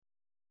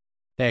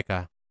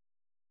Teka,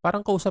 parang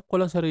kausap ko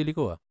lang sarili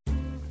ko ah.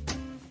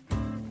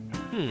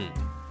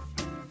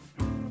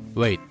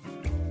 Wait.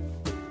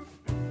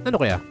 Ano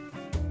kaya?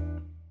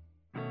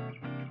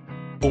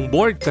 Kung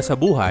bored ka sa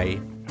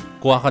buhay,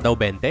 kuha ka daw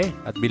 20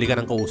 at bili ka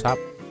ng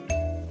kausap.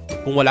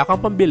 Kung wala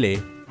kang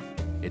pambili,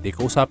 edi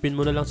kausapin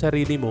mo na lang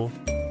sarili mo.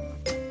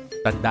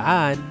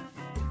 Tandaan,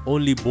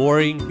 only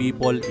boring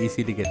people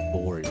easily get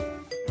bored.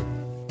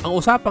 Ang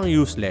usapang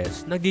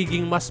useless,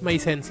 nagiging mas may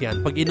sense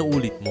yan pag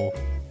inuulit mo.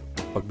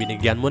 Pag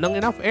binigyan mo ng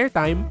enough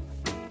airtime,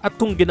 at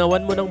kung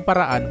ginawan mo ng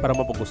paraan para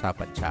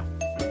mapag-usapan siya.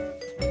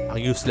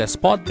 Ang useless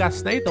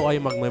podcast na ito ay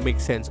mag-make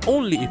sense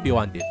only if you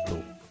want it to.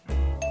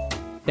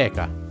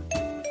 Teka,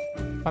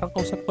 parang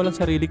kausap ko lang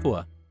sarili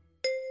ko ah.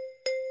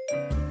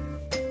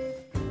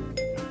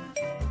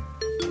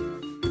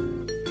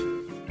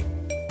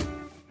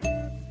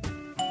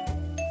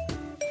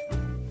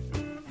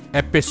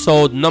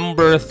 Episode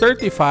number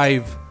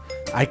 35,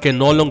 I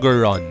Can No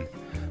Longer Run.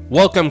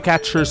 Welcome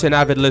catchers and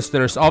avid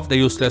listeners of the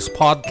Useless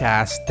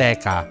Podcast.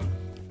 Teka,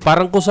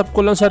 parang kausap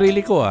ko lang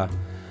sarili ko ah.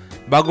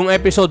 Bagong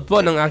episode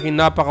po ng aking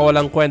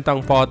napakawalang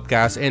kwentang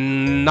podcast,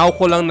 and now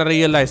ko lang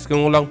na-realize,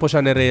 kung lang po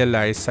siya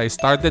na-realize, I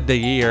started the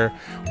year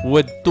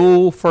with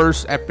 2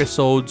 first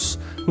episodes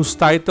whose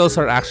titles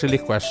are actually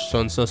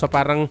questions. So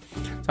parang,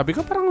 sabi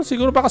ko parang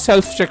siguro baka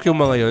self-check yung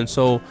mga yun.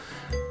 So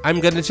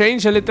I'm gonna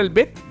change a little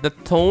bit the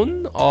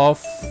tone of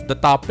the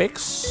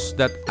topics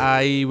that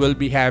I will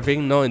be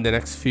having in the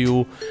next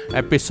few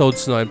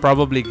episodes and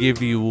probably give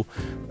you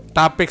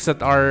topics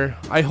that are,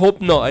 I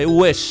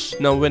wish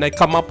when I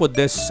come up with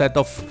this set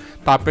of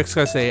topics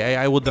kasi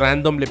I would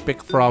randomly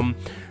pick from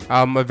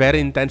a very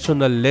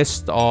intentional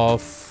list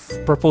of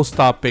proposed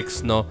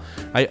topics.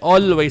 I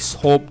always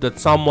hope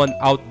that someone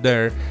out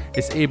there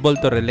is able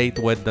to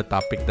relate with the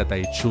topic that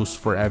I choose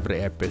for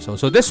every episode.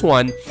 So this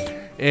one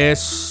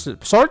is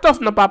sort of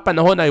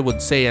napapanahon, I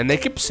would say, and I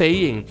keep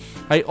saying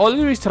I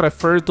always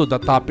refer to the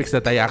topics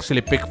that I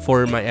actually pick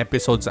for my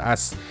episodes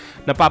as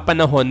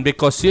napapanahon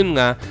because yun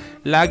nga,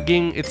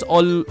 laging it's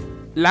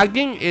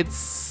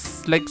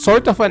like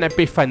sort of an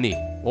epiphany,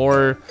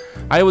 or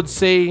I would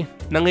say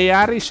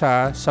nangyayari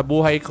siya sa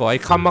buhay ko. I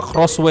come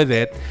across with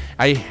it.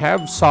 I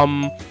have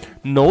some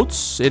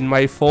notes in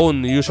my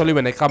phone usually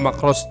when I come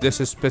across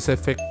this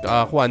specific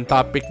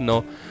topic,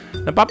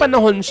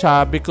 napapanahon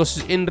siya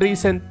because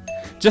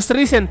just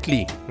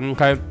recently,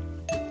 okay,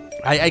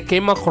 I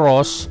came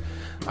across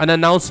an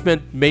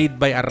announcement made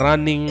by a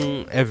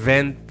running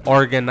event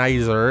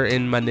organizer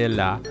in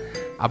Manila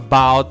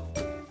about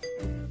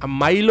a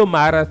Milo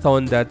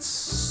Marathon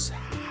that's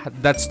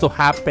to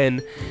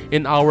happen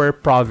in our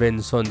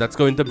province. So that's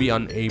going to be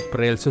on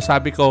April. So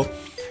sabi ko,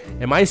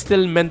 am I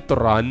still meant to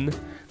run?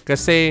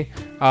 Kasi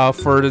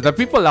for the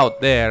people out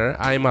there,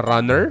 I'm a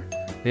runner.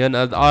 Yan,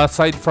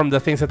 aside from the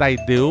things that I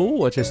do,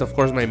 which is of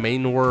course my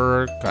main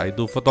work, I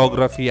do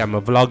photography, I'm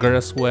a vlogger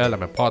as well,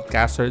 I'm a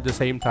podcaster at the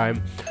same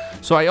time.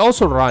 So I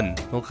also run,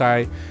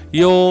 okay?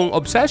 Yung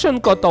obsession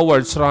ko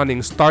towards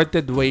running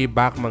started way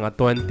back mga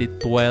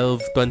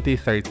 2012,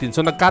 2013.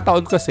 So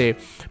nagkataon kasi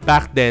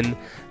back then,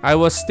 I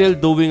was still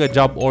doing a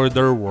job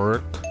order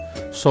work.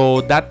 So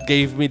that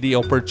gave me the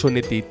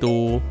opportunity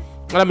to,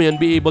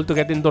 be able to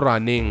get into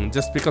running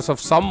just because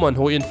of someone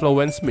who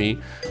influenced me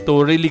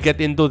to really get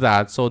into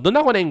that. So, doon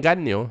ako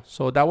nainganyo.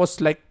 So, that was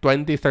like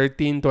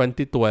 2013,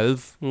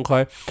 2012.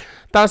 Okay?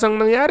 Tapos, ang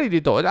nangyari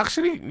dito,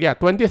 actually,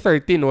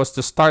 2013 was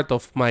the start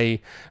of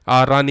my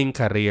running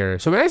career.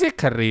 So, when I say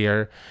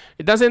career,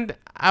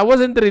 I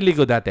wasn't really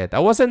good at it. I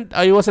wasn't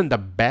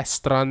the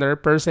best runner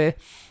per se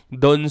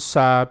doon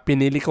sa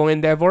pinili kong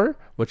endeavor,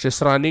 which is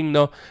running,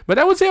 But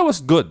I would say I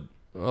was good.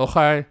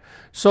 Okay?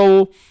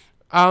 So,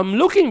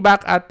 looking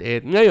back at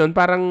it, ngayon,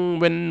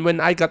 parang when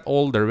I got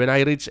older, when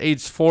I reached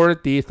age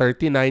 40,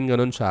 39,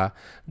 ganun siya,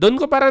 doon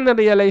ko parang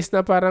na-realize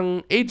na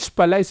parang age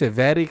pala is a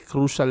very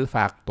crucial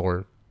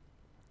factor.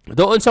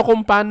 Doon sa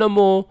kung paano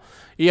mo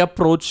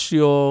i-approach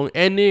yung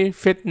any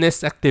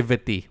fitness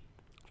activity.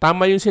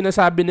 Tama yung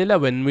sinasabi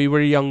nila when we were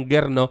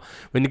younger,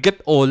 when you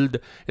get old,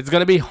 it's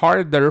gonna be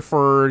harder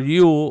for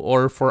you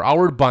or for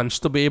our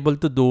bunch to be able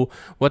to do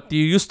what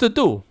you used to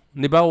do.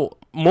 Diba?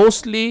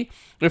 Mostly,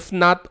 if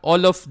not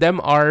all of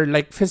them are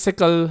like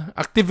physical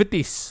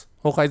activities.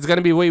 Okay, it's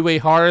gonna be way, way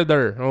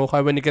harder,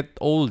 okay, when you get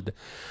old.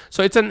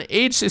 So, it's an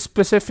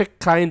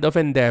age-specific kind of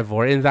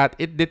endeavor in that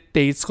it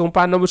dictates kung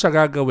paano mo siya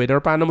gagawin or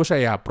paano mo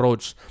siya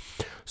i-approach.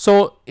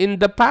 So,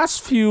 in the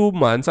past few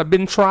months, I've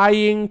been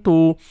trying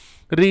to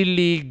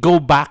really go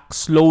back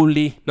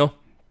slowly,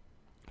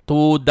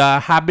 to the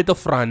habit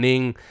of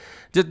running.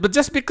 But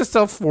just because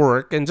of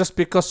work and just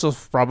because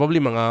of probably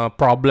mga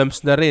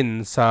problems na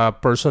rin sa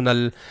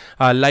personal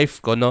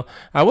life ko,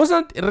 I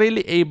wasn't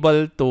really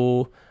able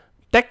to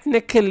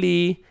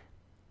technically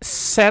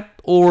set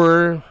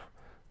or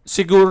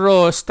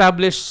siguro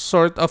establish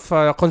sort of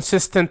a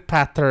consistent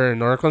pattern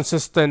or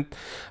consistent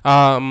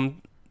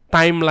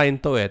timeline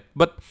to it.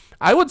 But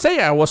I would say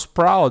I was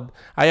proud.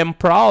 I am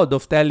proud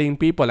of telling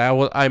people.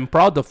 I'm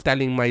proud of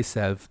telling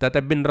myself that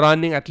I've been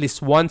running at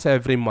least once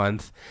every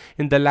month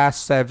in the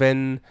last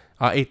 8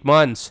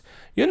 months.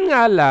 Yun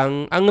nga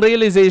lang, ang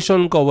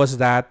realization ko was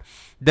that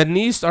the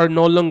knees are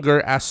no longer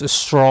as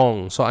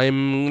strong. So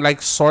I'm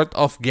like sort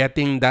of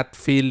getting that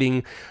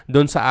feeling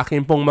dun sa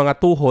akin pong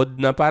mga tuhod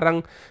na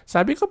parang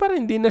sabi ko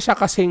parang hindi na siya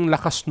kasing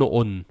lakas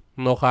noon.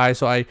 Okay,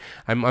 so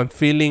I'm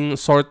feeling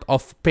sort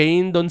of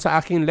pain dun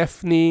sa aking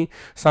left knee,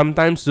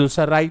 sometimes dun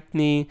sa right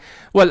knee.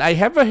 Well, I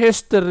have a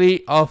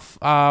history of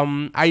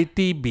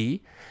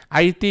ITB.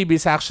 ITB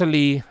is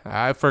actually,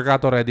 I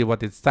forgot already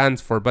what it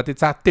stands for, but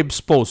it's active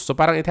post. So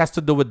parang it has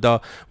to do with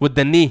the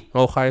knee.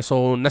 Okay,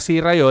 so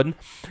nasira yon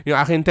yung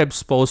aking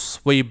TIBS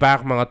post way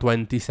back mga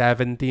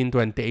 2017,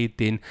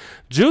 2018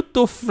 due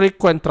to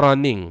frequent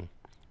running.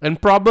 And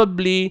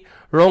probably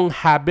wrong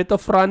habit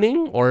of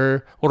running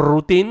or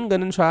routine,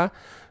 ganun siya.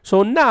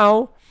 So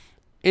now,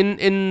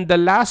 in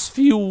the last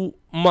few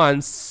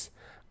months,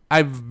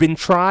 I've been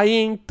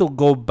trying to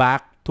go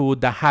back to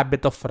the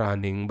habit of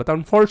running. But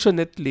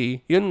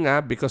unfortunately, yun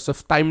nga, because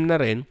of time na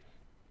rin,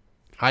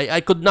 I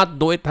could not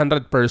do it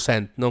 100%.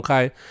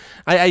 Okay?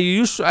 I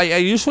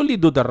usually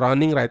do the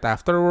running right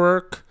after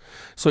work.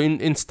 So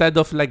instead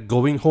of like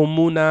going home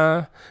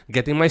muna,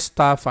 getting my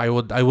stuff, I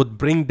would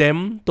bring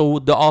them to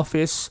the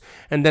office,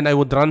 and then I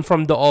would run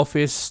from the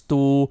office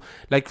to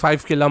like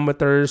 5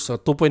 kilometers or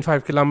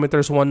 2.5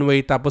 kilometers one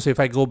way. Tapos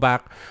if I go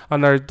back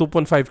another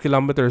 2.5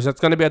 kilometers,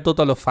 that's gonna be a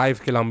total of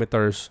 5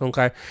 kilometers.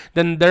 Okay.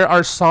 Then there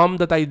are some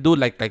that I do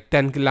like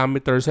 10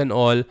 kilometers and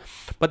all,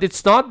 but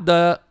it's not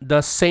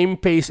the same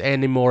pace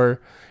anymore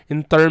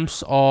in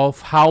terms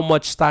of how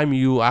much time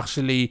you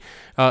actually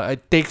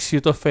it takes you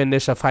to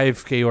finish a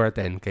 5K or a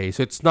 10K.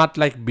 So it's not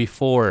like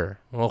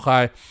before,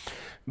 okay?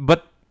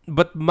 But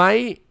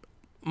my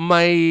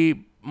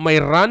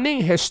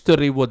running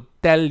history would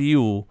tell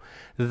you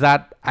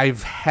that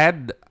I've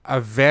had a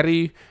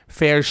very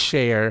fair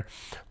share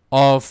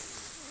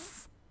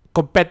of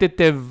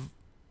competitive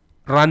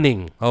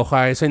running,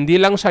 okay? So hindi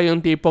lang siya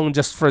yung tipong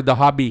just for the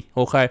hobby,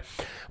 okay?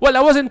 Well,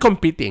 I wasn't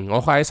competing,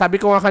 okay? Sabi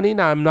ko nga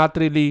kanina, I'm not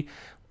really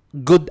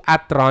good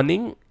at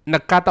running.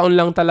 Nagkataon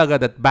lang talaga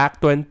that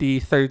back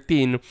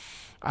 2013,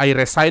 I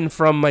resigned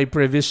from my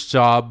previous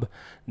job,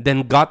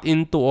 then got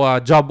into a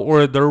job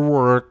order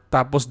work,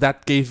 tapos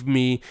that gave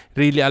me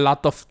really a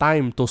lot of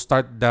time to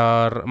start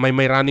my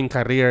running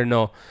career,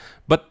 no.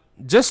 But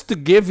just to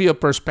give you a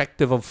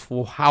perspective of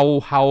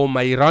how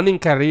my running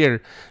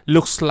career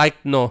looks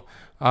like, no,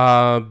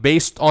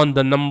 based on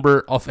the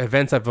number of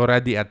events I've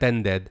already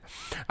attended.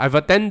 I've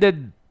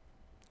attended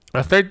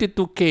a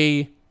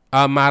 32K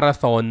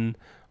marathon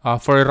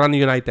for Run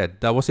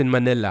United. That was in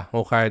Manila.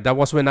 Okay, that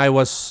was when I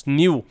was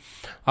new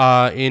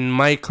in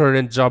my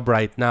current job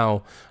right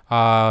now.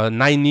 10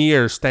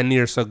 years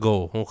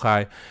ago.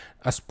 Okay,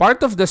 as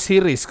part of the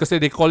series, kasi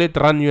they call it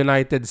Run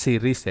United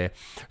series.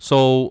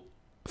 So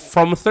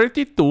from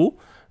 32,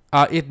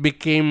 it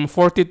became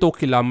 42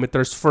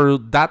 kilometers for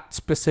that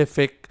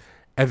specific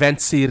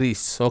event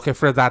series, okay,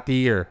 for that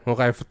year.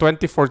 Okay, for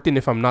 2014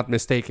 if I'm not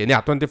mistaken.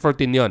 Yeah,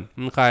 2014 yun.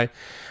 Okay.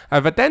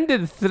 I've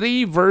attended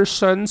 3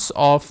 versions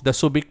of the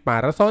Subic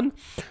Marathon.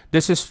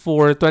 This is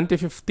for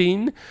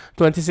 2015,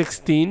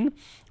 2016,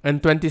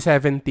 and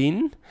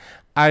 2017.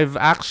 I've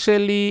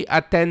actually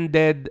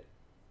attended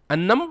a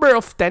number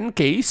of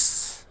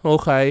 10Ks,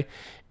 okay,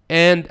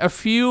 and a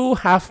few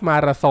half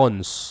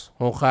marathons,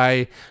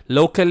 okay,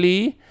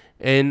 locally,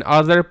 in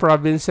other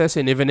provinces,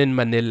 and even in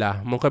Manila.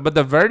 Okay, but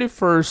the very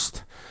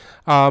first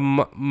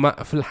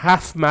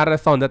half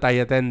marathon that I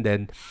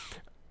attended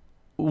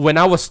when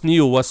I was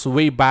new was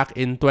way back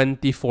in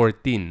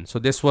 2014. So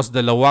this was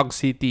the Lawag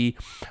City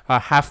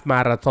half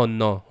marathon,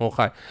 no?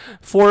 Okay.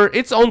 For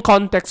its own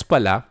context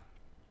pala,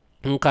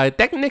 okay,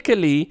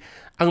 technically,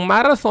 ang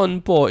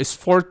marathon po is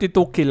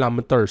 42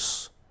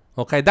 kilometers.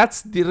 Okay,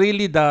 that's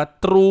really the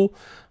true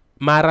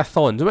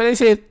marathon. So when I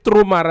say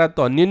true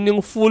marathon, yun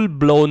yung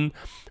full-blown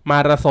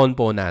marathon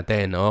po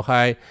natin,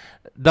 okay?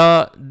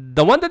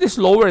 The one that is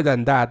lower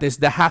than that is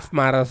the half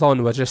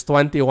marathon, which is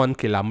 21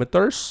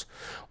 kilometers.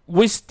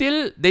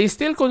 They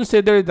still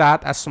consider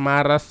that as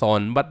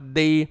marathon, but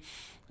they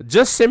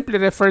just simply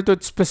refer to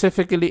it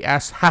specifically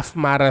as half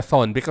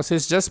marathon because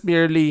it's just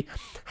merely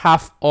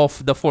half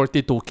of the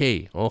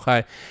 42K,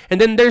 okay? And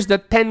then there's the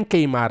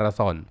 10K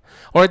marathon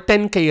or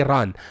 10K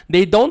run.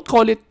 They don't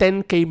call it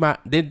 10K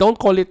they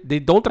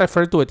don't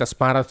refer to it as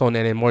marathon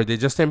anymore. They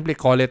just simply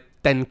call it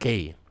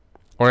 10K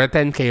or a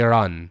 10K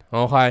run,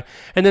 okay?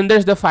 And then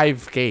there's the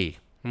 5K.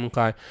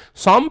 Okay.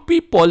 Some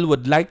people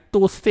would like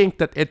to think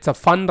that it's a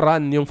fun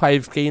run yung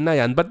 5K na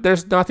yan, but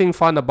there's nothing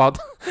fun about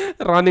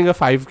running a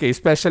 5K,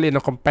 especially in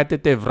a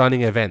competitive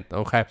running event.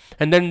 Okay.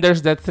 And then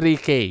there's the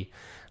 3K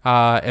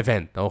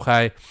event.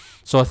 Okay.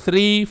 So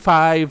 3,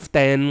 5,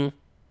 10,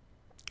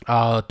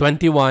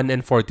 21,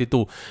 and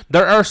 42.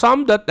 There are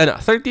some that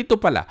 32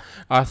 pala.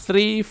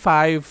 3,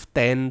 5,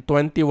 10,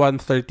 21,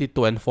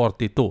 32, and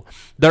 42.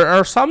 There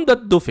are some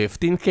that do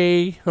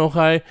 15K.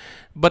 Okay.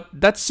 But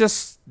that's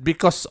just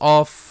because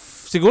of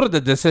siguro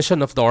the decision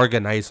of the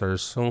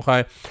organizers.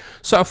 Okay?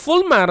 So a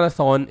full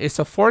marathon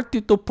is a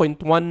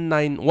 42.19175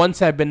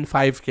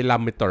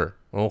 kilometer.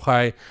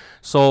 Okay?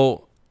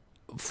 So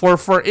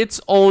for its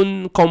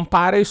own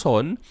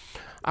comparison,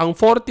 ang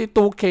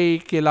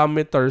 42k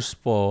kilometers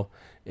po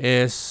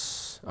is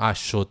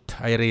shoot,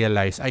 I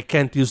realize I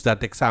can't use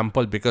that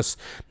example because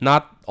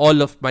not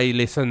all of my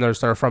listeners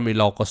are from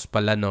Ilocos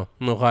pala, no?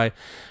 Okay?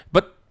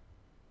 But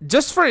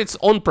just for its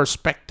own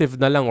perspective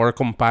na lang or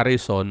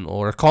comparison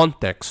or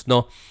context,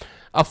 no?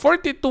 A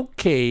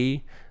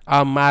 42k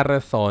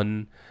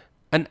marathon,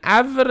 an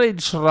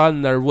average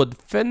runner would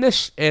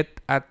finish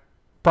it at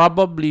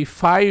probably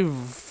 5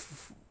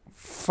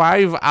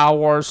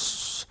 hours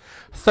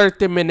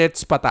 30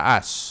 minutes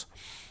pataas.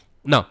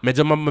 No,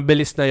 medyo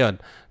mabilis na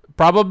yon.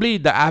 Probably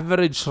the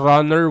average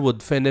runner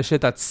would finish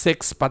it at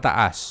 6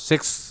 pataas,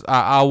 6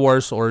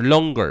 hours or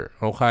longer.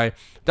 Okay?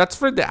 That's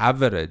for the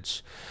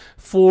average.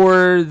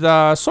 For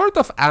the sort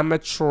of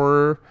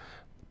amateur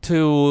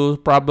to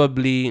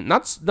probably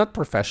not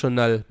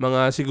professional,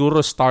 mga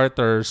siguro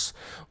starters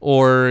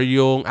or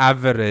yung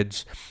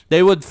average,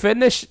 they would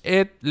finish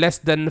it less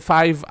than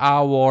 5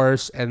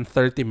 hours and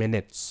 30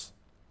 minutes.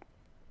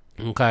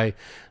 Okay?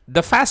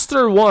 The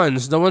faster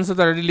ones, the ones that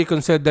are really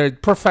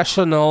considered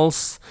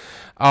professionals,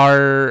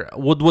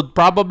 would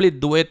probably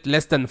do it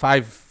less than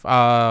 5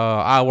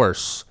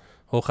 hours.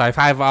 Okay,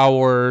 5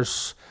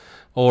 hours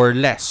or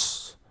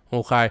less.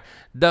 Okay,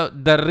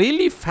 the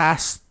really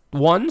fast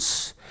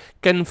ones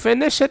can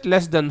finish it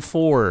less than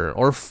 4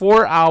 or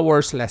 4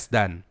 hours less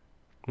than.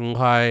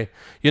 Okay,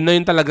 yun na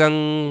yung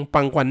talagang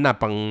pangkwan na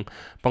pang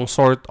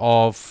sort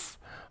of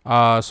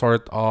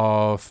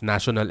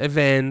national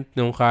event,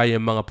 okay,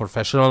 yung mga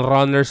professional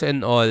runners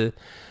and all.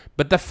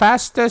 But the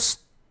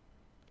fastest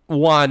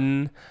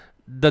one,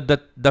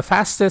 the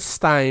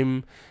fastest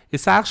time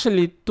is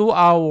actually 2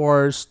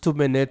 hours 2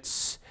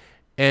 minutes,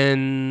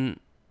 and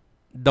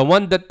the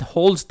one that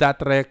holds that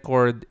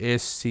record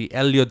is si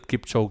Eliud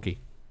Kipchoge.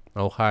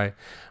 Okay,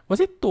 was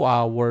it 2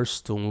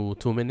 hours to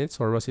 2 minutes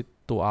or was it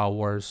 2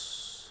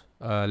 hours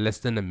less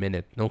than a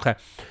minute? Okay,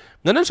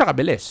 ganun siya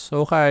kabilis.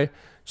 Okay,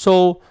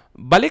 so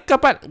balik ka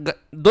pa,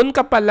 doon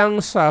ka pa lang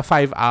sa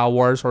 5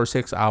 hours or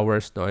 6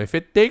 hours, no? If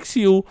it takes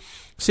you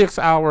 6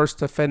 hours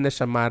to finish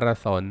a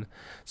marathon,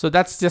 so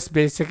that's just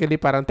basically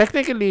parang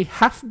technically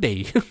half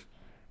day.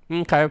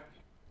 Okay?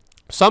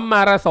 Some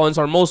marathons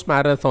or most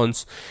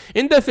marathons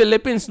in the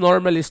Philippines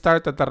normally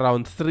start at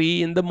around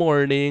 3 in the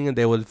morning and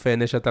they will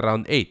finish at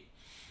around 8.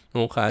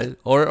 Okay?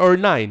 Or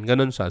 9,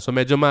 ganun siya. So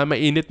medyo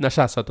mainit na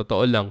siya sa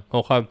totoo lang.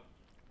 Okay?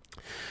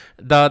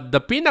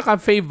 The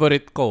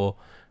pinaka-favorite ko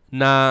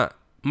na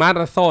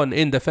marathon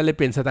in the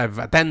Philippines that I've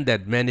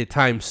attended many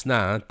times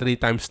na, 3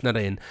 times na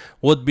rin,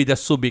 would be the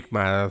Subic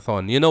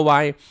Marathon. You know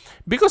why?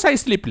 Because I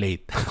sleep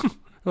late.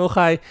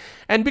 Okay?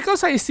 And because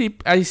I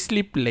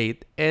sleep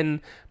late, and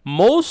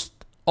most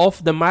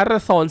of the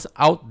marathons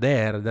out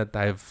there that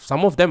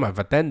some of them I've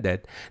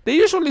attended, they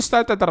usually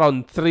start at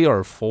around 3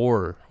 or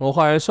 4.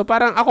 Okay? So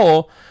parang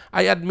ako,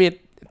 I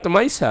admit to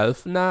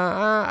myself na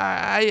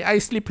I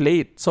sleep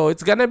late. So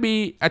it's gonna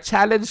be a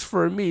challenge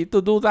for me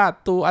to do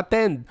that, to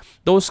attend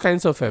those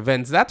kinds of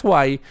events. That's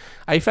why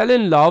I fell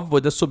in love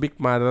with the Subic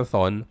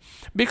Marathon,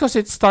 because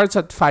it starts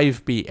at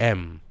 5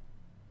 p.m.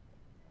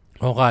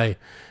 Okay.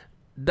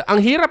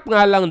 Ang hirap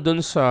nga lang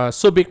dun sa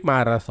Subic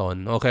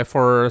Marathon, okay,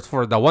 for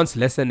the ones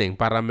listening,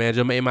 para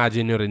medyo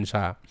ma-imagine nyo rin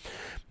siya.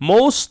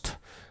 Most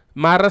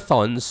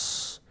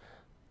marathons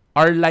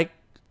are like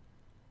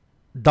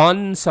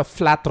done sa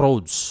flat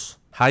roads,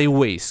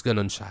 highways,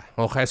 ganun siya.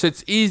 Okay, so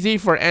it's easy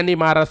for any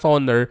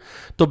marathoner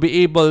to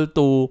be able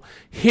to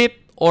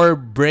hit or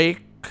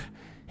break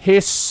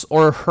his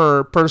or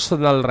her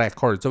personal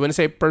record. So when I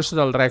say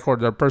personal record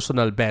or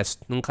personal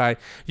best, okay,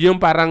 yung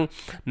parang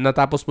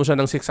natapos mo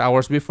siya ng 6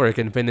 hours before, you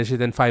can finish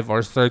it in 5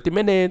 hours 30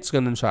 minutes,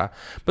 ganun siya.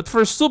 But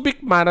for Subic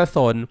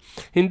Marathon,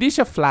 hindi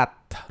siya flat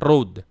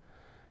road.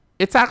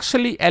 It's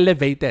actually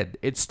elevated.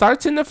 It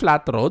starts in a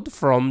flat road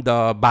from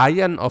the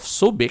bayan of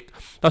Subic,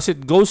 tapos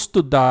it goes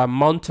to the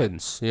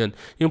mountains. Yun.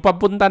 Yung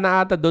papunta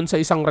na ata doon sa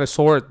isang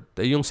resort,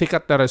 yung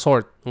sikat na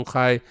resort.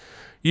 Okay?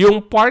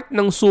 Yung part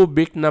ng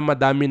Subic na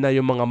madami na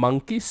yung mga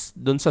monkeys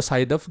doon sa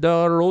side of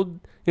the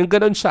road, yung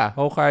ganun siya.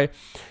 Okay?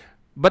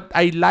 But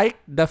I like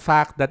the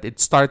fact that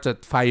it starts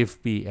at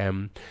 5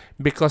 p.m.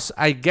 because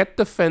I get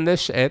to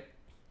finish it,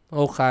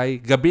 okay,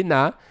 gabi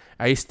na.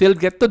 I still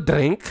get to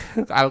drink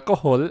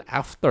alcohol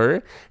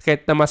after,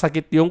 kahit na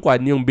masakit yung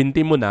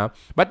binti mo na,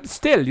 but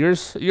still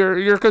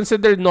you're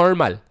considered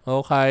normal.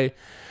 Okay?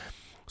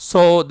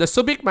 So the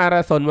Subic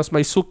Marathon was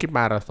my Suki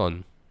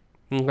Marathon.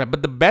 Okay,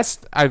 but the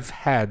best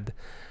I've had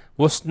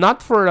was not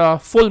for a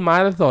full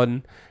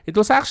marathon, it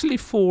was actually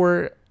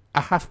for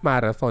a half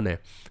marathon eh.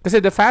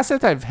 Kasi the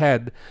fastest I've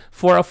had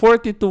for a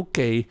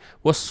 42K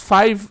was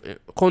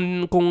 5,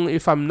 kung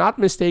if I'm not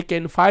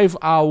mistaken,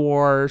 5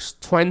 hours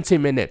 20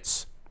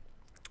 minutes.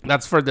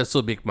 That's for the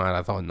Subic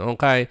Marathon,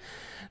 okay?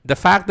 The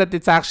fact that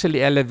it's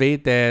actually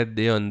elevated,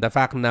 yun, the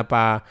fact na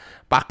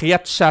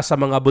paakyat siya sa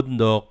mga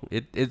bundok,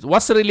 it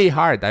was really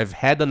hard.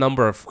 I've had a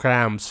number of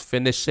cramps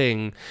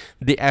finishing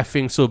the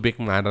effing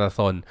Subic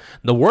Marathon.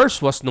 The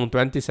worst was nung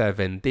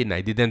 2017. I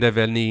didn't have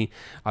a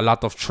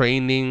lot of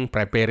training,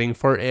 preparing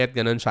for it.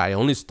 Ganun siya. I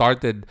only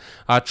started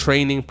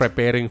training,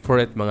 preparing for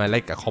it mga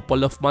like a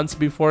couple of months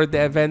before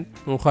the event.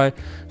 Okay?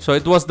 So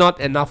it was not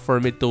enough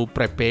for me to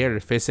prepare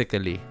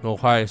physically.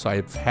 Okay? So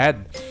I've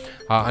had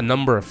a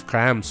number of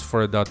cramps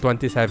for the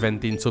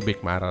 2017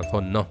 Subic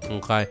Marathon, no?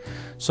 Okay.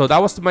 So that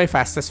was my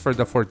fastest for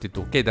the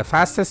 42K. The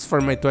fastest for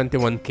my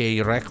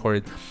 21K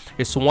record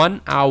is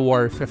 1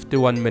 hour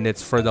 51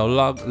 minutes for the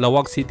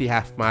Lawag City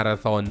Half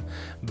Marathon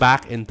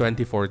back in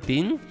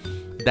 2014.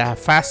 The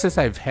fastest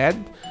I've had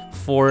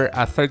for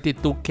a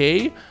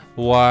 32K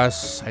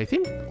was, I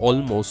think,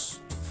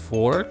 almost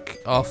 4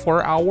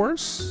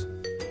 hours.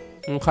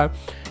 Okay.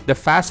 The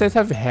fastest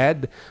I've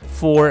had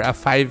for a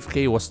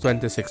 5K was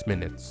 26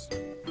 minutes.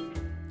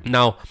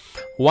 Now,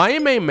 why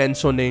am I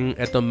mentioning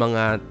itong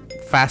mga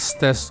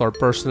fastest or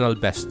personal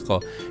best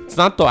ko? It's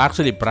not to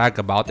actually brag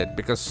about it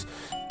because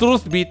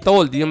truth be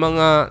told, yung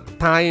mga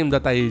time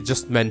that I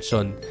just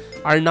mentioned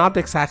are not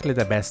exactly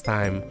the best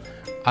time.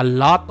 A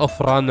lot of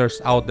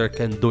runners out there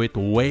can do it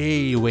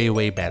way, way,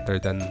 way better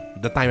than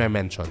the time I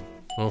mentioned.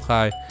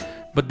 Okay?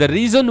 But the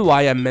reason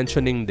why I'm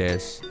mentioning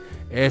this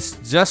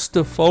is just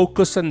to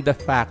focus on the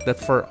fact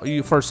that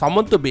for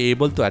someone to be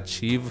able to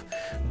achieve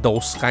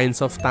those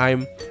kinds of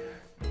time,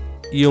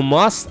 you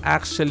must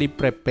actually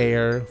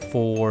prepare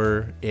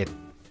for it.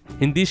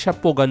 Hindi siya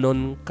po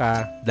ganun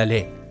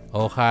kadali.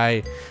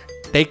 Okay?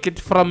 Take it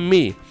from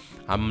me.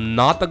 I'm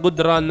not a good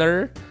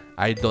runner.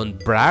 I don't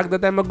brag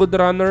that I'm a good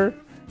runner.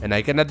 And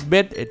I can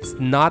admit it's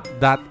not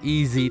that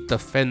easy to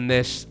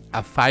finish a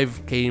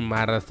 5K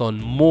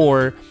marathon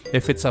more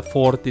if it's a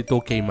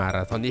 42K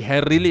marathon. You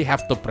really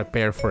have to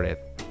prepare for it.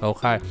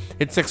 Okay?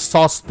 It's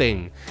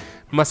exhausting.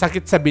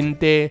 Masakit sa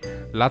binte,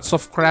 lots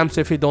of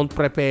cramps if you don't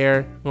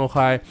prepare,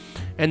 okay?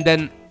 And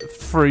then,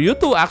 for you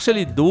to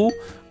actually do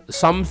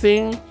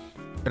something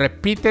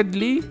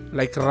repeatedly,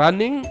 like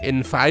running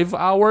in 5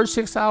 hours,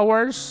 6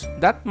 hours,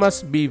 that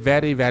must be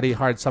very, very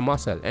hard sa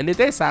muscle. And it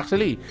is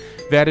actually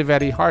very,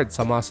 very hard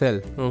sa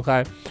muscle,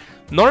 okay?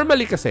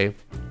 Normally kasi,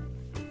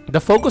 the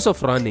focus of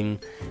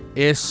running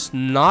is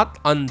not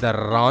on the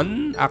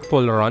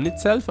actual run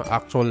itself,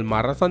 actual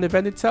marathon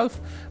event itself,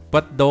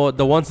 but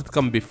the ones that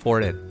come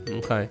before it.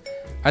 Okay.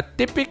 A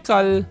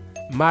typical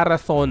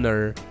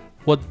marathoner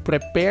would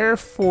prepare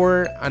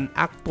for an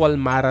actual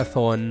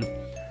marathon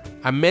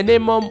a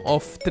minimum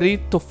of 3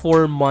 to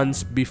 4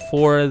 months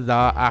before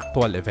the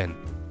actual event.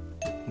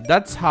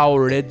 That's how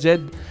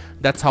rigid,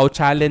 that's how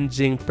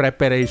challenging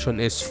preparation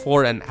is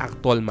for an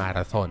actual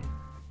marathon.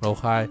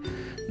 Okay?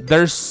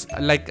 There's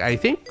like, I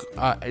think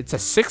it's a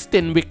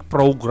 16-week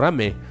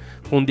program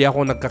kung di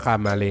ako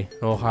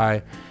nagkakamali.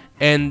 Okay?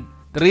 And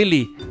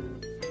really,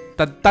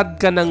 tad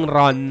ka ng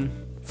run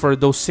for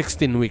those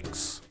 16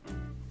 weeks.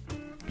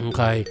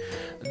 Okay?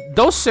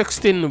 Those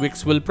 16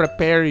 weeks will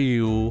prepare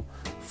you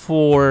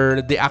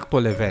for the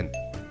actual event.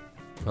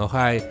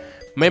 Okay?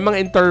 May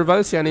mga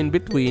intervals yan in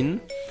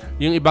between.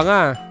 Yung iba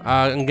nga,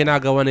 ang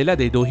ginagawa nila,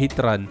 they do heat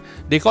run.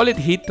 They call it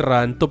heat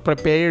run to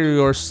prepare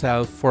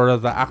yourself for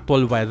the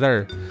actual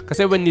weather.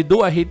 Kasi when you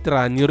do a heat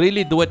run, you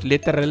really do it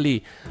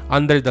literally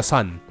under the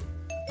sun.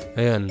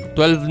 Ayan,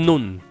 12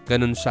 noon.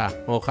 Ganun siya.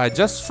 Okay?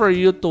 Just for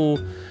you to,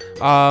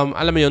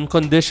 alam mo yun,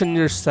 condition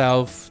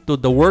yourself to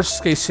the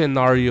worst case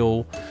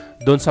scenario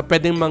doon sa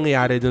pwedeng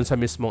mangyari doon sa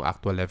mismong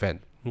actual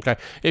event. Okay?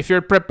 If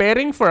you're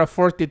preparing for a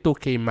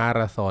 42K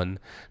marathon,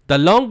 the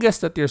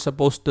longest that you're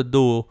supposed to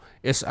do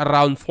is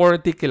around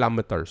 40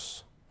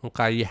 kilometers.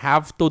 Okay? You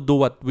have to do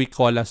what we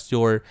call as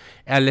your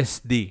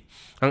LSD.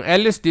 Ang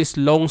LSD is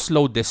long,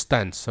 slow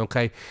distance.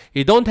 Okay?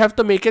 You don't have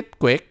to make it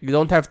quick. You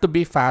don't have to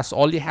be fast.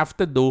 All you have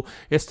to do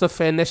is to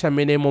finish a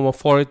minimum of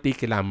 40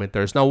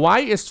 kilometers. Now, why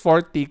is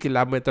 40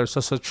 kilometers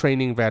as a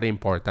training very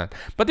important?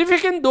 But if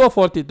you can do a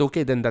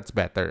 42K, then that's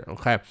better.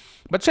 Okay?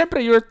 But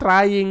syempre, you're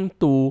trying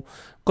to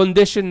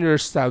condition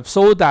yourself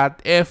so that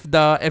if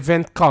the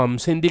event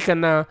comes, hindi ka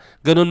na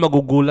ganun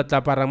magugulat na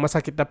parang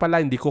masakit na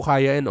pala, hindi ko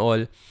kaya and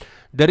all.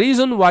 The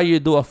reason why you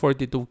do a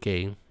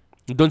 42K,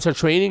 dun sa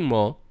training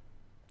mo,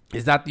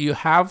 is that you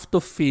have to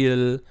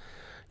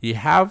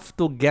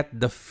get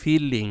the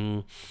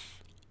feeling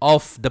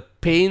of the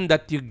pain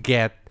that you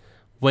get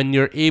when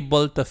you're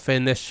able to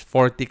finish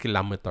 40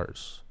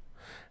 kilometers.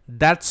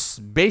 That's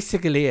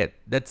basically it.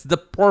 That's the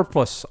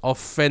purpose of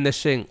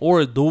finishing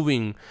or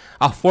doing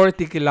a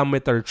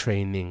 40-kilometer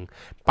training.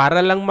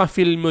 Para lang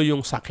ma-feel mo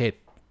yung sakit.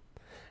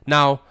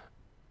 Now,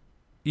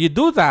 you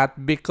do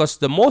that because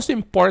the most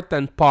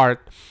important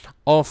part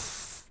of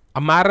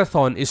a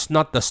marathon is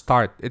not the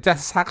start.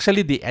 It's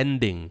actually the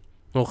ending.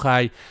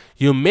 Okay?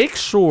 You make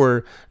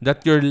sure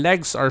that your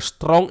legs are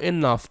strong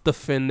enough to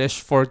finish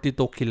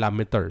 42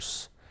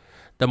 kilometers.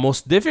 The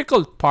most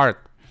difficult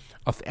part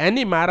of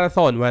any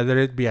marathon, whether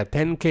it be a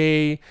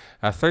 10K,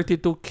 a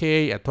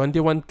 32K, a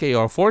 21K,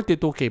 or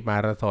 42K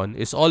marathon,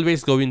 is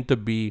always going to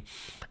be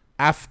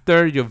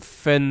after you've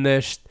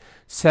finished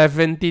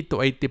 70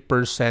 to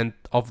 80%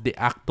 of the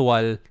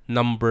actual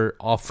number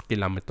of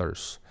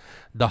kilometers.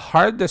 The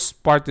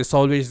hardest part is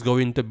always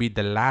going to be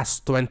the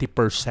last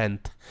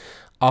 20%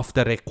 of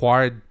the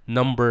required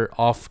number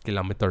of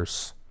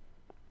kilometers.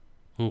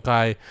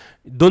 Okay?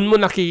 Doon mo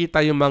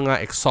nakikita yung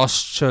mga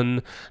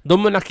exhaustion.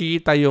 Doon mo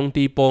nakikita yung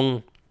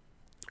tipong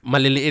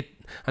maliliit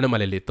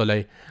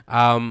tuloy.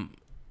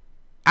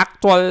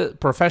 Actual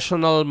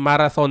professional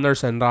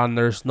marathoners and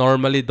runners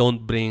normally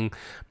don't bring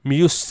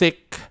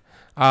music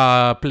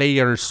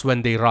players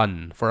when they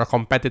run for a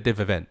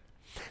competitive event.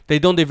 They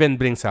don't even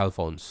bring cell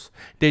phones.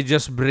 They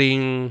just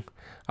bring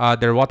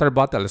their water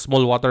bottle, a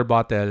small water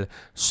bottle.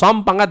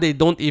 Some pa nga, they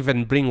don't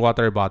even bring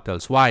water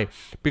bottles. Why?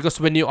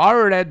 Because when you are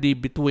already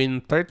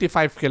between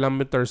 35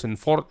 kilometers and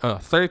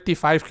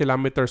 35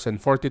 kilometers and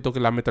 42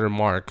 kilometer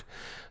mark,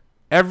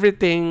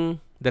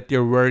 everything that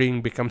you're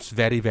wearing becomes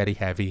very, very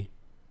heavy.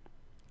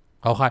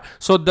 Okay?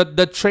 So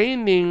the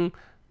training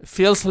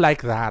feels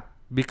like that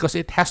because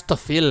it has to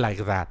feel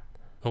like that.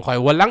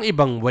 Okay? Walang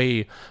ibang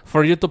way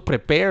for you to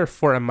prepare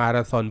for a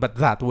marathon but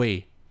that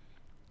way.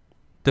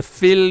 The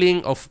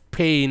feeling of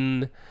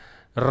pain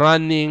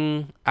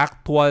running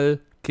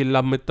actual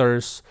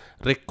kilometers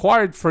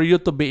required for you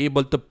to be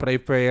able to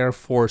prepare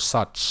for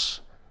such.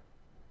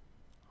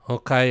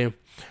 Okay?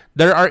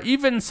 There are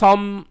even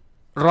some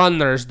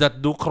runners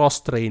that do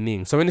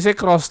cross-training. So when you say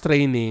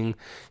cross-training,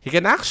 you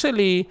can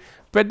actually,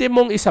 pwede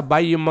mong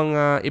isabay yung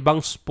mga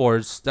ibang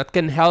sports that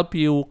can help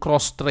you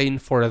cross-train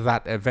for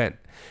that event.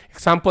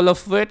 Example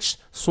of which,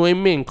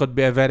 swimming could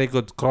be a very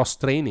good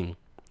cross-training.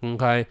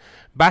 Okay?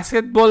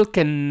 Basketball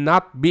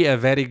cannot be a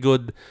very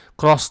good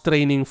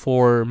cross-training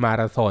for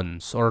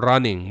marathons or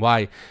running.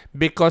 Why?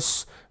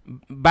 Because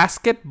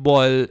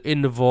basketball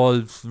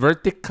involves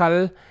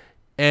vertical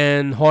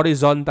and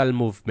horizontal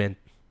movement,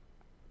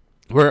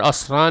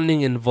 whereas running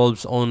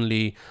involves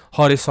only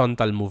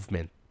horizontal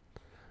movement.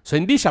 So,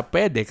 hindi siya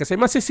pwede kasi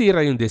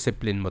masisira yung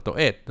discipline mo to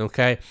it.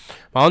 Okay?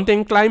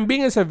 Mountain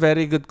climbing is a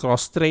very good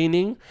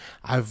cross-training.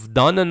 I've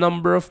done a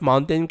number of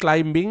mountain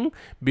climbing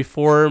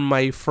before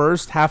my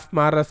first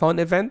half-marathon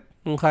event.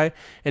 Okay?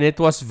 And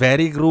it was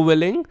very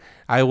grueling.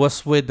 I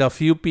was with a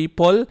few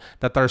people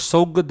that are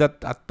so good at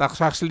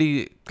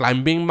actually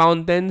climbing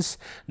mountains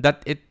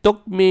that it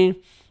took me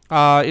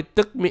 8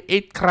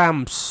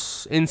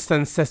 cramps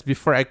instances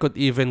before I could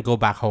even go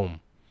back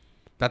home.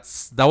 That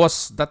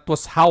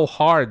was how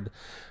hard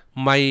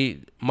my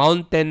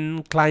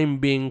mountain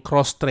climbing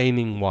cross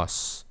training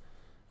was.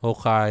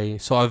 Okay,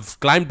 so I've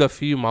climbed a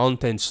few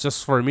mountains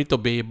just for me to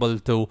be able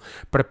to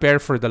prepare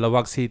for the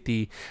Lawag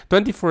City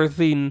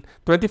 2014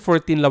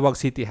 Lawag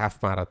City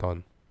Half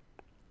Marathon.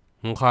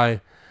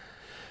 Okay.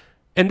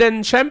 And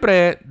then,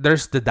 syempre,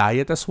 there's the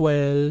diet as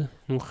well.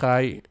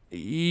 Okay.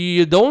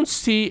 You don't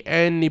see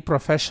any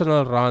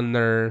professional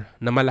runner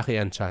na malaki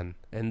ang tiyan.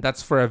 And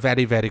that's for a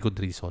very, very good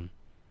reason.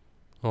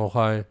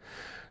 Okay.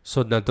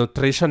 So, the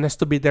nutrition has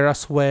to be there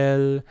as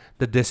well.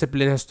 The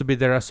discipline has to be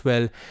there as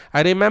well.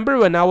 I remember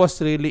when I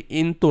was really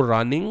into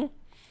running,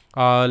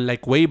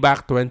 like way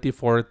back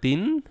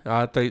 2013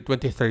 and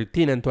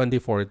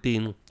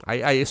 2014,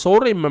 I so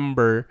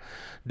remember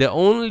the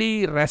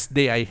only rest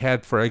day I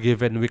had for a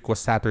given week was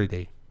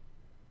Saturday.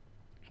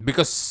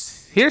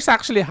 Because here's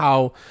actually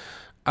how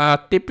a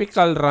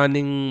typical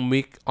running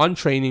week on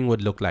training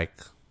would look like.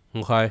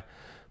 Okay?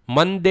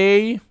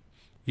 Monday,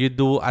 you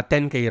do a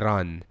 10K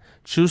run.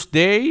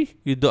 Tuesday,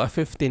 you do a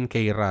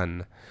 15K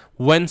run.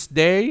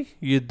 Wednesday,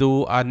 you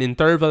do an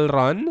interval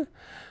run.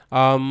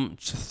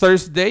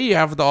 Thursday, you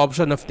have the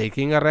option of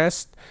taking a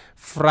rest.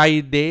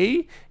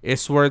 Friday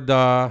is where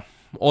the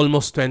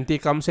almost 20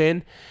 comes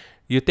in.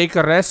 You take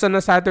a rest on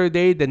a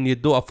Saturday, then you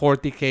do a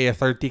 40K, a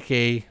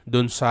 30K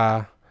dun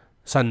sa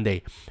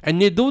Sunday.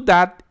 And you do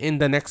that in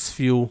the next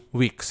few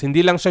weeks.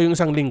 Hindi lang siya yung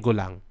isang linggo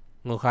lang.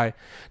 Okay?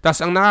 Tapos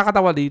ang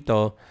nakakatawa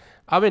dito,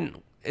 I mean,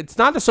 it's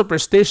not a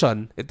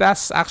superstition.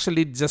 That's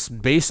actually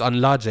just based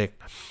on logic.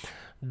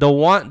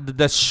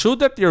 The shoe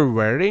that you're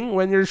wearing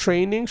when you're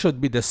training should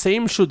be the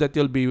same shoe that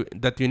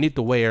you need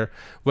to wear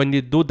when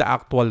you do the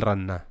actual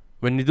run na.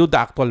 When you do the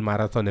actual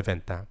marathon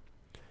event na.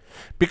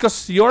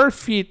 Because your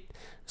feet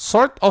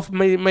sort of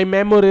may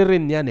memory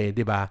rin yan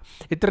di ba?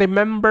 It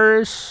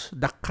remembers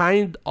the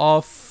kind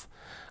of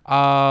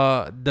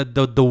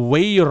the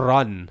way you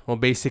run,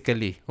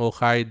 basically.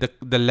 Okay,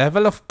 the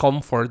level of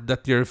comfort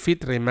that your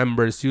feet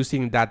remembers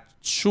using that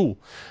shoe,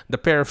 the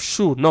pair of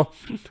shoe, no?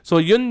 So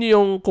yun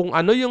yung kung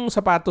ano yung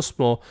sapatos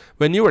mo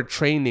when you were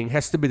training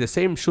has to be the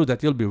same shoe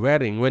that you'll be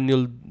wearing when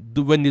you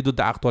do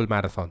the actual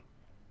marathon.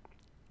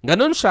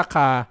 Ganun siya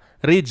ka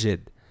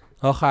rigid.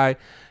 Okay,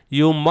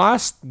 you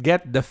must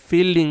get the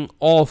feeling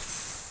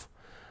of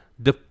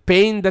the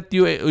pain that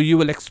you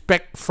will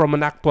expect from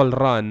an actual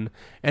run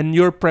and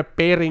you're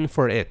preparing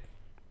for it.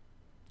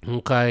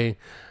 Okay?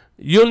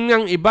 Yun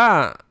ngang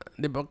iba,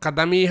 diba,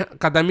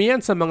 kadamihan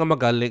sa mga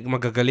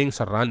magagaling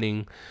sa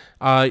running,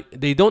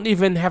 they don't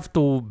even have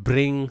to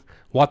bring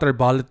water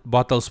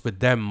bottles with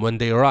them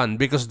when they run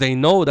because they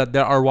know that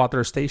there are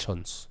water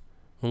stations.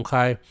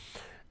 Okay?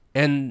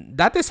 And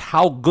that is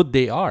how good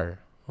they are.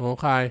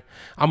 Okay?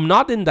 I'm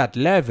not in that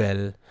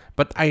level,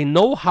 but I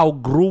know how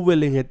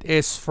grueling it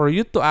is for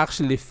you to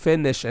actually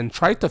finish and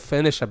try to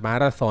finish a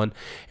marathon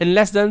in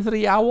less than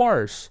 3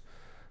 hours.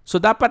 So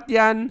dapat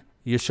yan,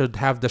 you should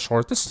have the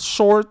shortest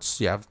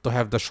shorts, you have to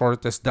have the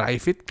shortest dry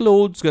fit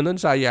clothes, ganun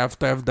siya. You have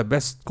to have the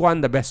best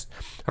the best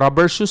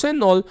rubber shoes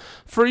and all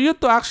for you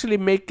to actually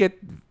make it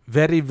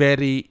very,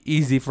 very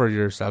easy for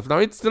yourself. Now,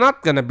 it's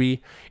not gonna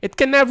be, it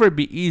can never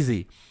be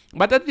easy,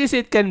 but at least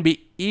it can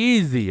be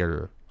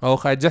easier.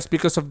 Okay, just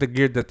because of the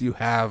gear that you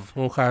have.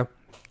 Okay.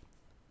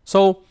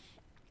 So,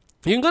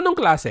 yung ganong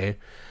klaseng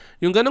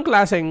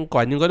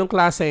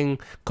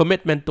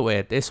commitment to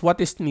it is what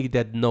is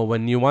needed no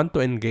when you want to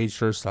engage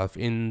yourself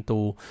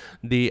into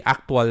the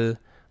actual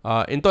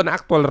into an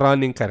actual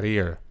running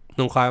career.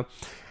 Okay?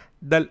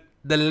 The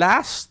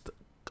last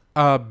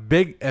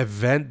big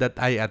event that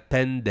I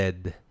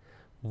attended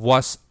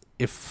was,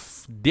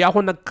 if di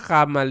ako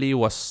nagkakamali,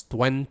 was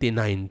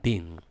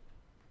 2019.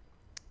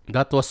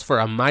 That was for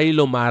a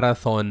Milo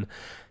Marathon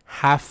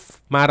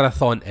half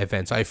marathon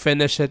event. So I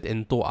finished it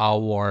in 2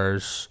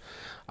 hours,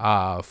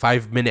 5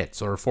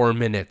 minutes or 4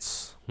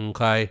 minutes.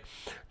 Okay.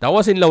 That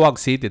was in Lawag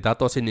City.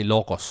 That was in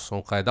Ilocos.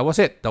 Okay. That was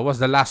it. That was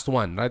the last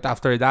one. Right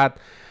after that,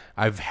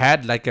 I've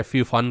had like a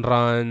few fun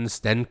runs,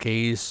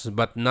 10Ks,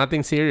 but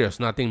nothing serious,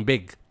 nothing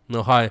big.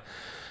 Okay.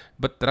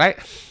 But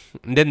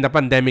and then the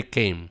pandemic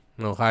came.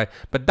 Okay.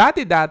 But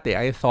dati,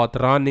 I thought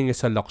running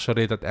is a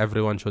luxury that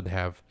everyone should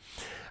have.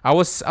 I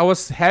was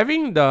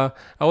having that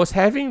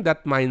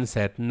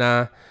mindset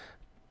na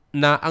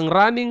ang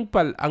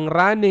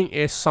running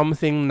is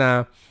something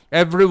na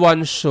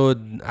everyone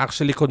should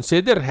actually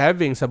consider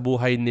having sa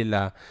buhay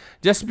nila,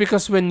 just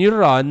because when you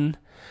run,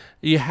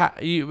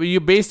 you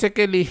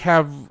basically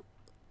have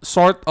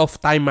sort of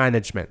time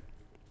management.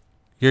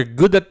 You're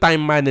good at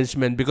time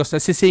management because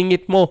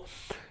nasisingit mo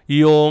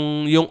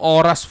yung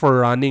oras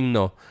for running,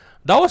 no.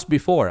 That was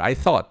before, I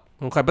thought.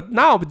 Okay, but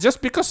now, just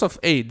because of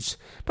age,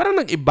 parang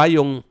nag-iba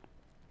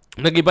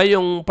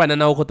yung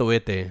pananaw ko to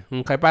it eh.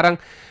 Okay, parang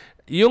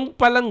yung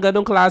palang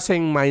ganong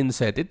klaseng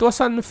mindset, it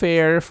was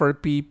unfair for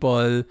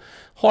people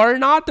who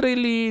are not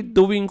really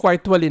doing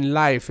quite well in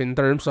life in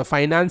terms of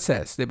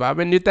finances, di ba?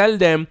 When you tell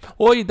them,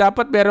 oy,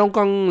 dapat meron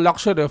kang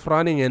luxury of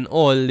running and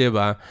all, di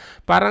ba?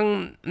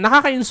 Parang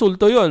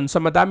nakaka-insulto yun sa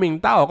madaming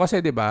tao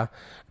kasi, di ba?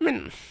 I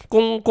mean,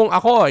 kung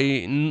ako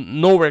ay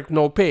no work,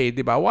 no pay,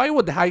 di ba? Why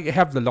would I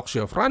have the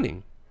luxury of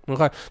running?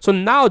 Okay. So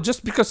now,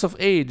 just because of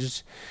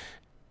age,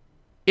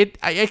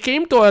 I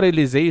came to a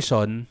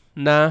realization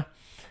na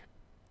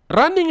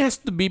running has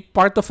to be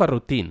part of a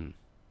routine.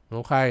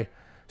 Okay.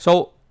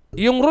 So,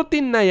 yung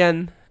routine na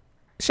yan,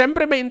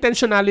 syempre may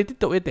intentionality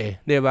to it eh.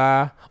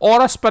 Diba?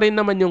 Oras pa rin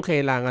naman yung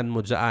kailangan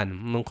mo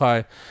dyan.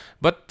 Okay.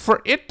 But for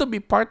it to be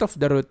part of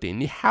the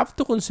routine, you have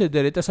to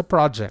consider it as a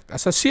project,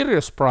 as a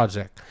serious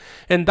project.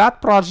 And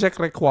that project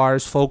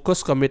requires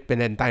focus,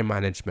 commitment, and time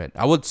management.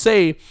 I would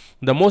say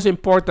the most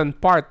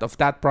important part of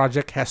that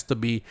project has to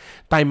be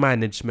time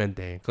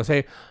management eh.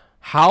 Kasi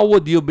how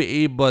would you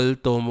be able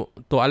to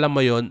alam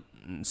mo yun,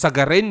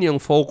 sagarin yung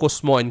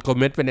focus mo and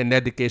commitment and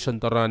dedication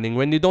to running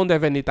when you don't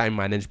have any time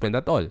management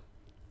at all?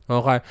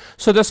 Okay?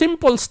 So the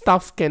simple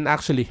stuff can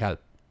actually help.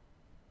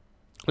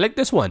 Like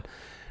this one.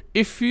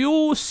 If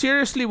you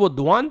seriously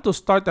would want to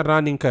start a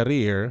running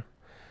career,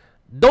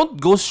 don't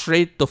go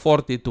straight to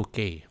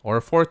 42K or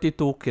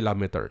 42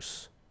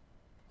 kilometers.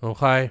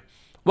 Okay?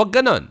 Wag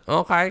ganon.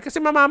 Okay?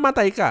 Kasi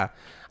mamamatay ka.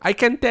 I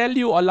can tell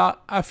you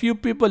a few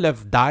people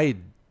have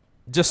died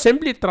just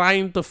simply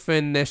trying to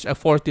finish a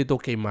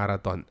 42K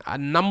marathon. A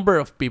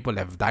number of people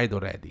have died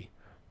already.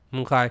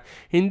 Okay?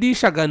 Hindi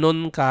siya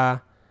ganon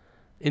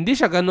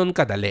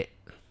kadali.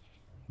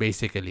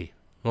 Basically.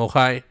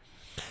 Okay?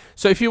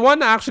 So if you want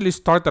to actually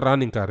start a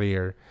running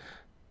career,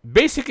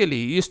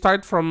 basically, you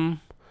start from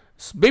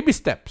baby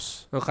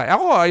steps. Okay,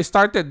 I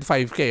started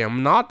 5K.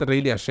 I'm not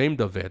really ashamed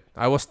of it.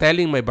 I was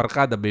telling my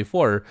barkada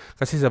before,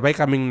 kasi sabay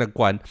kaming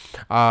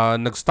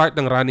nag-start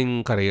ng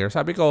running career.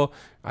 Sabi ko,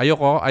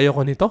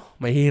 ayoko nito.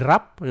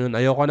 Mahirap. Yun,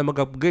 ayoko na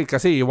mag-upgrade.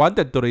 Kasi you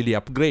wanted to really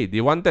upgrade.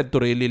 You wanted to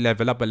really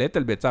level up a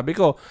little bit. Sabi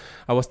ko,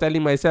 I was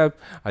telling myself,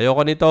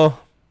 ayoko nito.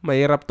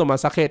 Mahirap to,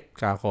 masakit.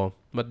 Kako.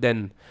 But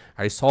then,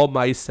 I saw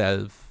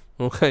myself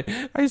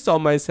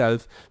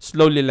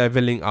slowly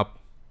leveling up.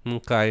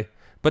 Okay.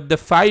 But the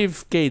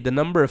 5K, the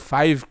number of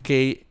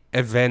 5K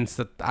events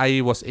that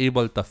I was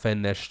able to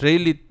finish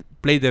really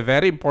played a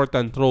very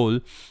important role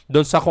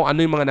doon sa kung ano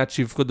yung mga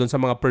na-achieve ko doon sa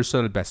mga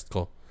personal best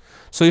ko.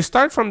 So you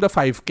start from the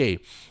 5K.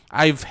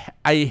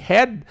 I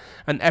had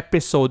an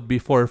episode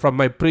before from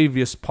my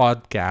previous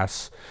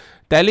podcast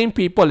telling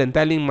people and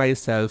telling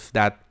myself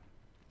that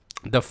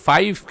the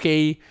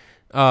 5K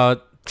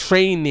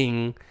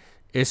training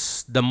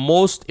is the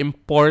most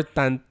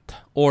important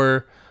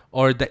or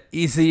the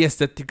easiest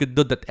that you could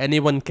do, that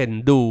anyone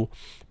can do,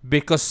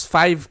 because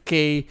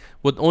 5K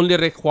would only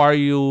require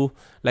you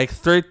like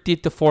 30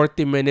 to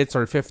 40 minutes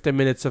or 50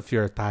 minutes of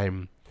your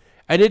time.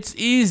 And it's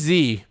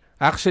easy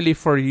actually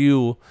for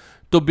you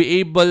to be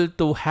able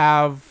to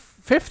have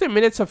 50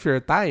 minutes of your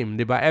time,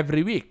 di ba,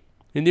 every week.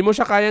 Hindi mo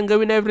siya kayang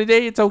gawin every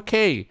day, it's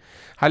okay.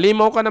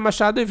 Halimaw ka na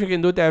masyado if you can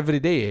do it every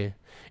day eh.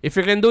 If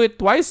you can do it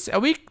twice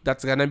a week,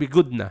 that's gonna be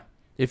good na.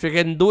 If you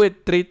can do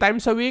it 3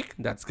 times a week,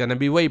 that's gonna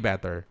be way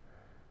better.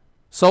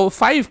 So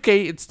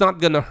 5K, it's not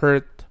gonna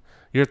hurt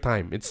your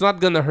time. It's not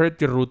gonna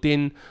hurt your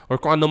routine or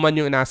kung ano man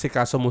yung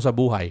inasikaso mo sa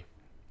buhay.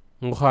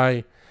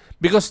 Okay?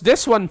 Because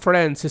this one,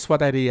 friends, is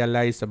what I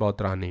realized about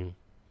running.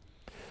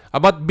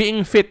 About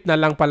being fit na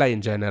lang pala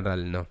in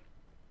general, no?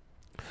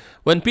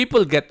 When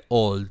people get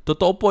old,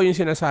 totoo po yung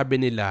sinasabi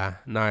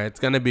nila na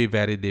it's gonna be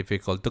very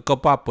difficult to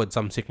cope up with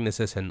some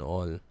sicknesses and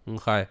all.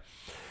 Okay?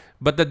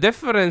 But the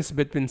difference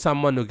between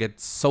someone who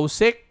gets so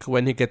sick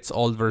when he gets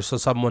old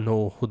versus someone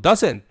who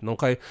doesn't,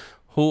 okay?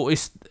 Who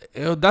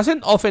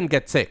doesn't often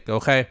get sick,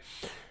 okay?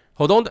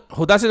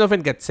 Who doesn't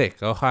often get sick,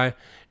 okay?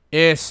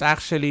 Is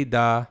actually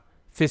the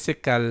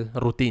physical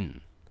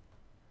routine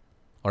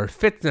or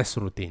fitness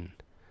routine.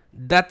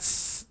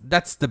 That's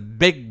the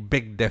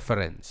big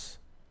difference.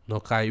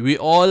 Okay, we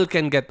all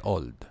can get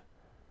old.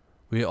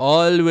 We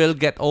all will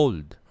get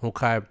old.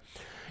 Okay,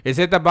 is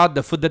it about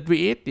the food that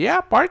we eat?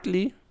 Yeah,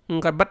 partly.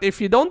 Okay, but if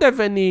you don't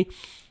have any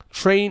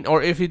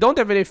if you don't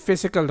have any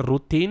physical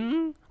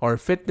routine or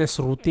fitness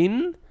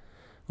routine,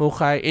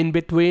 okay, in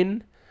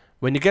between,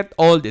 when you get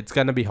old, it's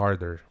gonna be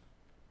harder.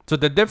 So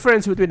the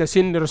difference between a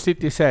senior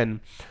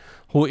citizen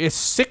who is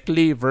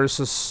sickly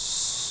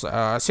versus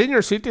a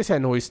senior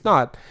citizen who is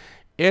not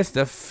is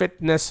the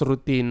fitness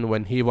routine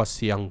when he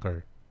was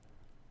younger.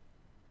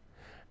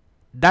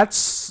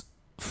 That's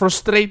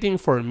frustrating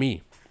for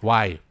me.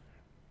 Why?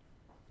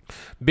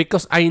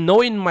 Because I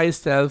know in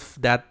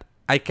myself that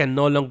I can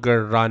no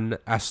longer run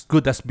as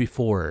good as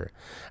before,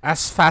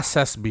 as fast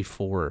as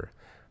before.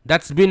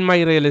 That's been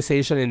my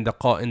realization in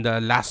the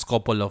last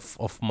couple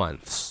of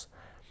months.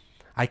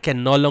 I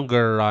can no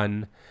longer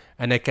run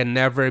and I can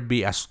never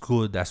be as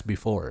good as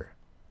before.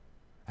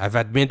 I've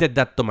admitted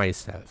that to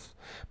myself.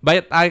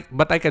 But I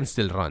can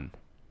still run.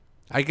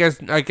 I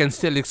can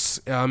still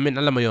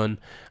alam mo yun,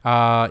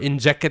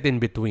 inject it in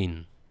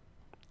between.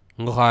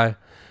 Okay?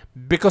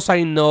 Because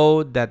I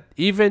know that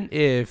even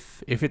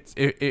if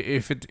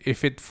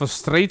it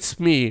frustrates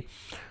me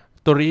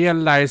to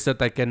realize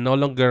that I can no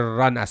longer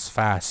run as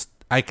fast,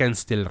 I can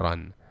still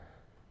run.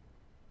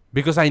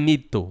 Because I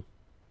need to.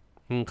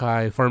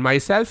 Okay? For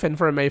myself and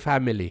for my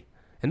family.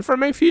 And for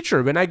my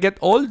future. When I get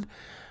old,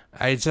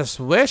 I just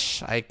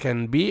wish I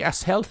can be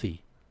as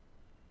healthy.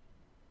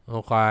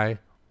 Okay?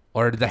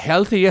 Or the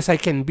healthiest I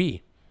can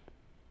be.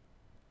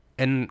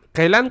 And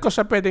kailan ko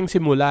siya pwedeng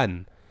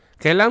simulan?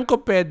 Kailan ko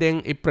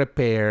pwedeng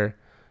i-prepare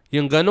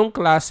yung ganong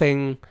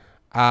klaseng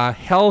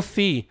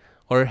healthy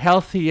or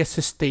healthiest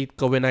state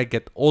ko when I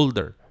get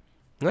older?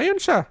 Ngayon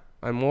siya.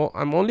 I'm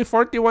only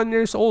 41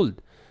 years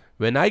old.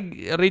 When I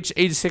reach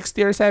age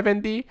 60 or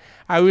 70,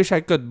 I wish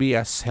I could be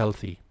as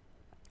healthy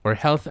or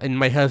in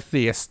my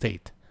healthiest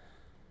state.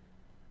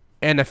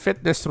 And a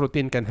fitness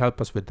routine can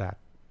help us with that.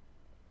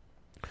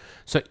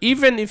 So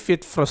even if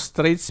it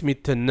frustrates me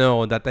to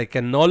know that I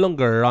can no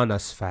longer run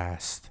as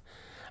fast,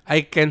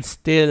 I'd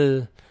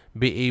still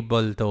be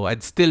able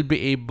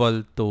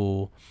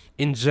to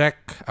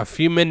inject a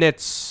few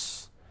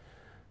minutes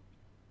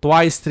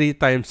twice, 3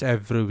 times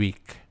every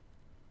week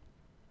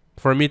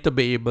for me to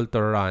be able to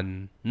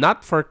run,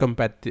 not for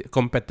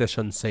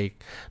competition's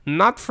sake,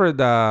 not for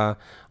the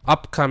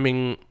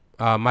upcoming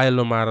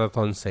Milo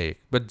Marathon sake,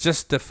 but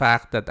just the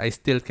fact that I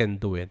still can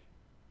do it.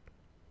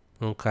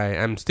 Okay,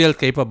 I'm still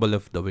capable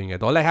of doing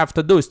it. All I have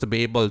to do is to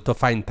be able to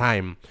find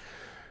time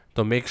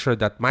to make sure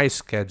that my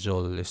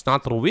schedule is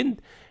not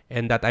ruined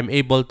and that I'm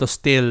able to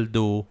still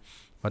do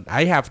what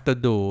I have to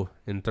do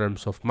in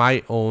terms of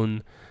my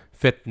own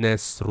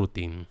fitness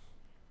routine.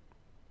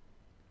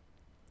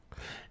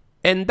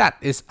 And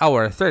that is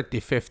our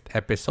 35th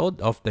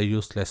episode of the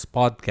Useless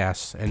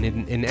Podcast. And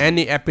in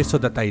any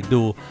episode that I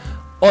do,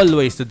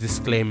 always the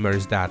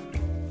disclaimers that,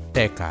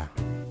 teka,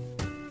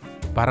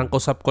 parang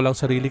kusap ko lang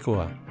sarili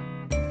ko ha.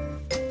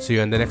 See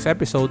you in the next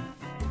episode.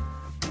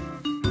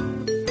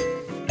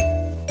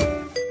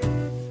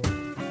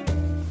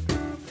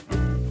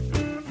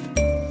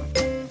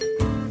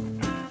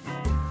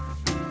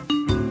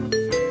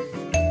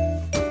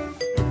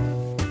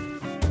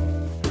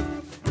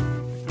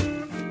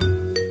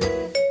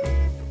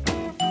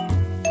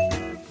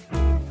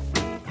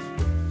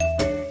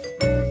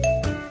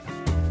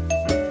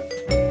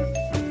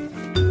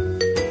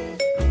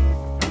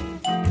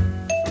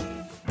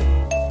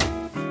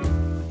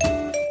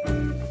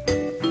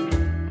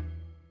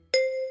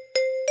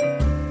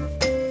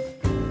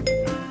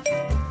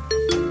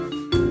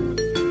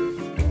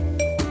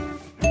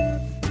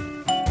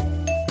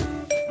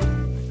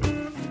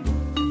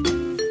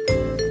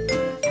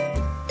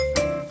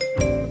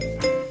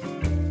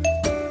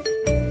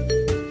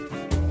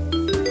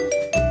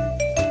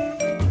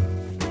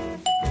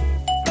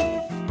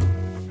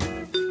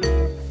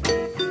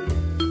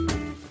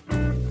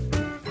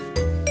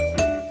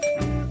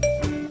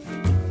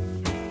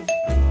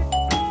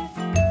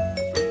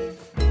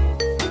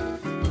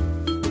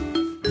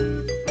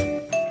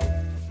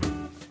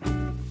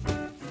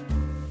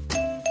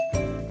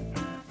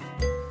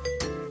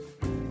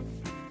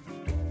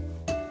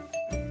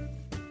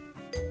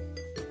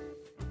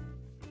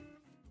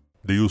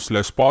 The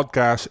Useless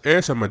Podcast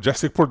is a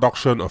majestic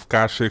production of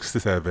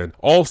Cash67.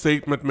 All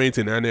statements made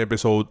in any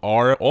episode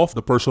are of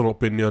the personal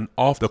opinion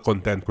of the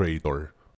content creator.